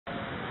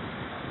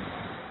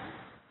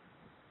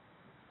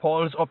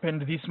Polls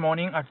opened this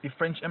morning at the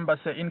French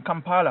embassy in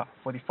Kampala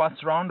for the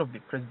first round of the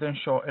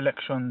presidential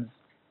elections.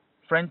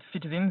 French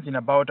citizens in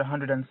about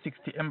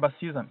 160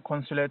 embassies and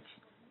consulates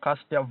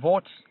cast their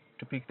votes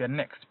to pick their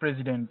next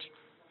president.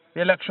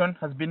 The election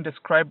has been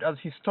described as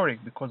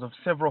historic because of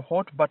several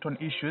hot-button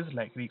issues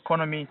like the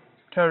economy,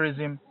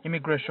 terrorism,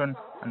 immigration,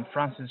 and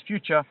France's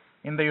future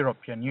in the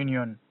European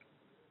Union.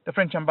 The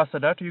French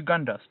ambassador to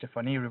Uganda,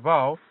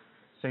 Rivoal,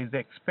 says they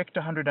expect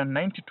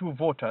 192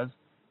 voters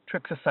to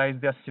exercise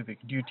their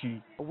civic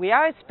duty. We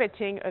are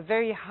expecting a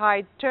very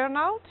high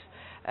turnout.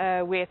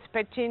 We're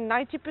expecting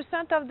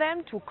 90% of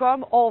them to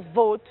come or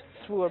vote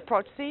through a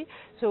proxy.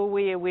 So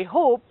we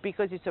hope,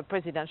 because it's a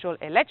presidential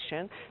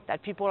election,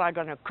 that people are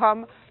going to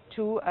come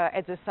to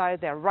exercise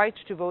their right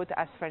to vote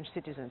as French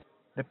citizens.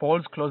 The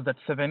polls closed at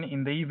 7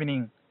 in the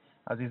evening.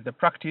 As is the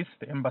practice,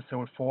 the embassy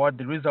will forward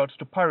the results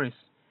to Paris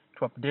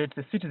to update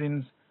the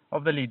citizens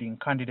of the leading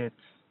candidates.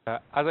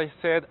 As I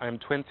said, I'm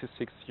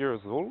 26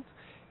 years old,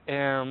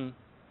 and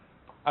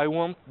I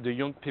want the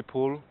young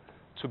people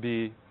to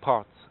be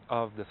part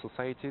of the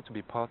society, to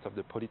be part of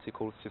the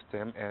political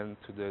system and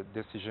to the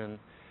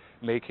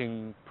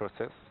decision-making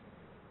process.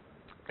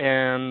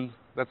 And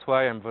that's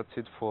why I'm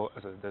voted for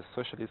the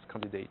socialist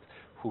candidate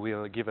who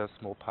will give us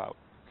more power.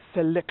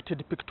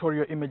 Selected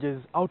pictorial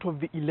images out of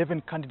the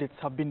 11 candidates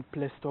have been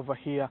placed over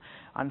here,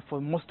 and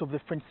for most of the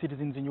French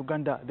citizens in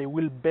Uganda, they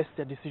will base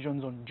their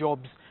decisions on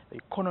jobs, the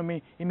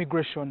economy,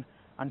 immigration,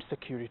 and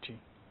security.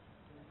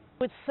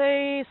 I would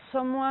say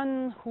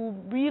someone who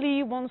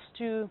really wants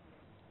to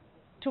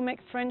make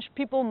French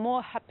people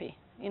more happy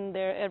in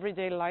their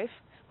everyday life,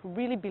 who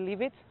really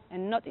believe it,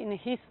 and not in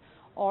his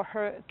or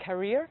her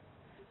career,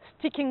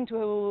 sticking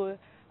to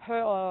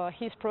her or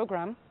his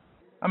program.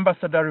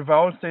 Ambassador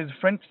Rivoal says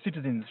French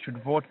citizens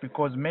should vote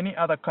because many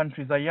other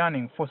countries are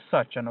yearning for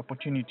such an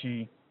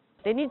opportunity.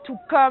 They need to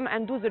come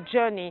and do the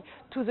journey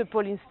to the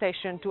polling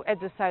station to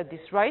exercise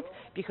this right,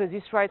 because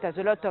this right has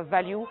a lot of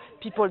value.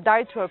 People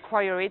died to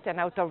acquire it, and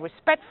out of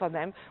respect for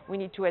them, we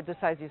need to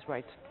exercise this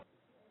right.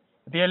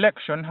 The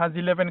election has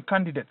 11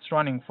 candidates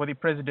running for the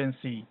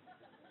presidency.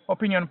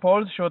 Opinion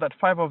polls show that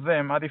 5 of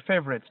them are the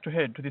favorites to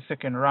head to the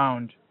second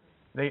round.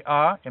 They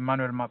are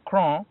Emmanuel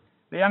Macron,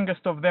 the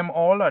youngest of them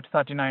all at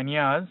 39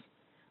 years,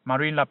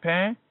 Marine Le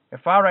Pen, a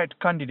far-right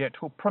candidate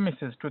who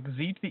promises to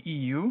exit the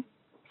EU,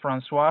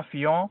 François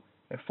Fillon,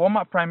 a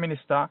former prime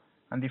minister,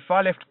 and the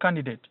far-left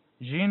candidate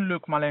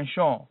Jean-Luc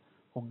Mélenchon,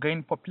 who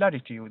gained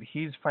popularity with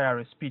his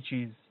fiery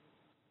speeches.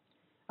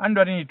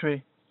 Andrew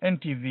Nitwe,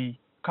 NTV,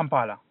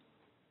 Kampala.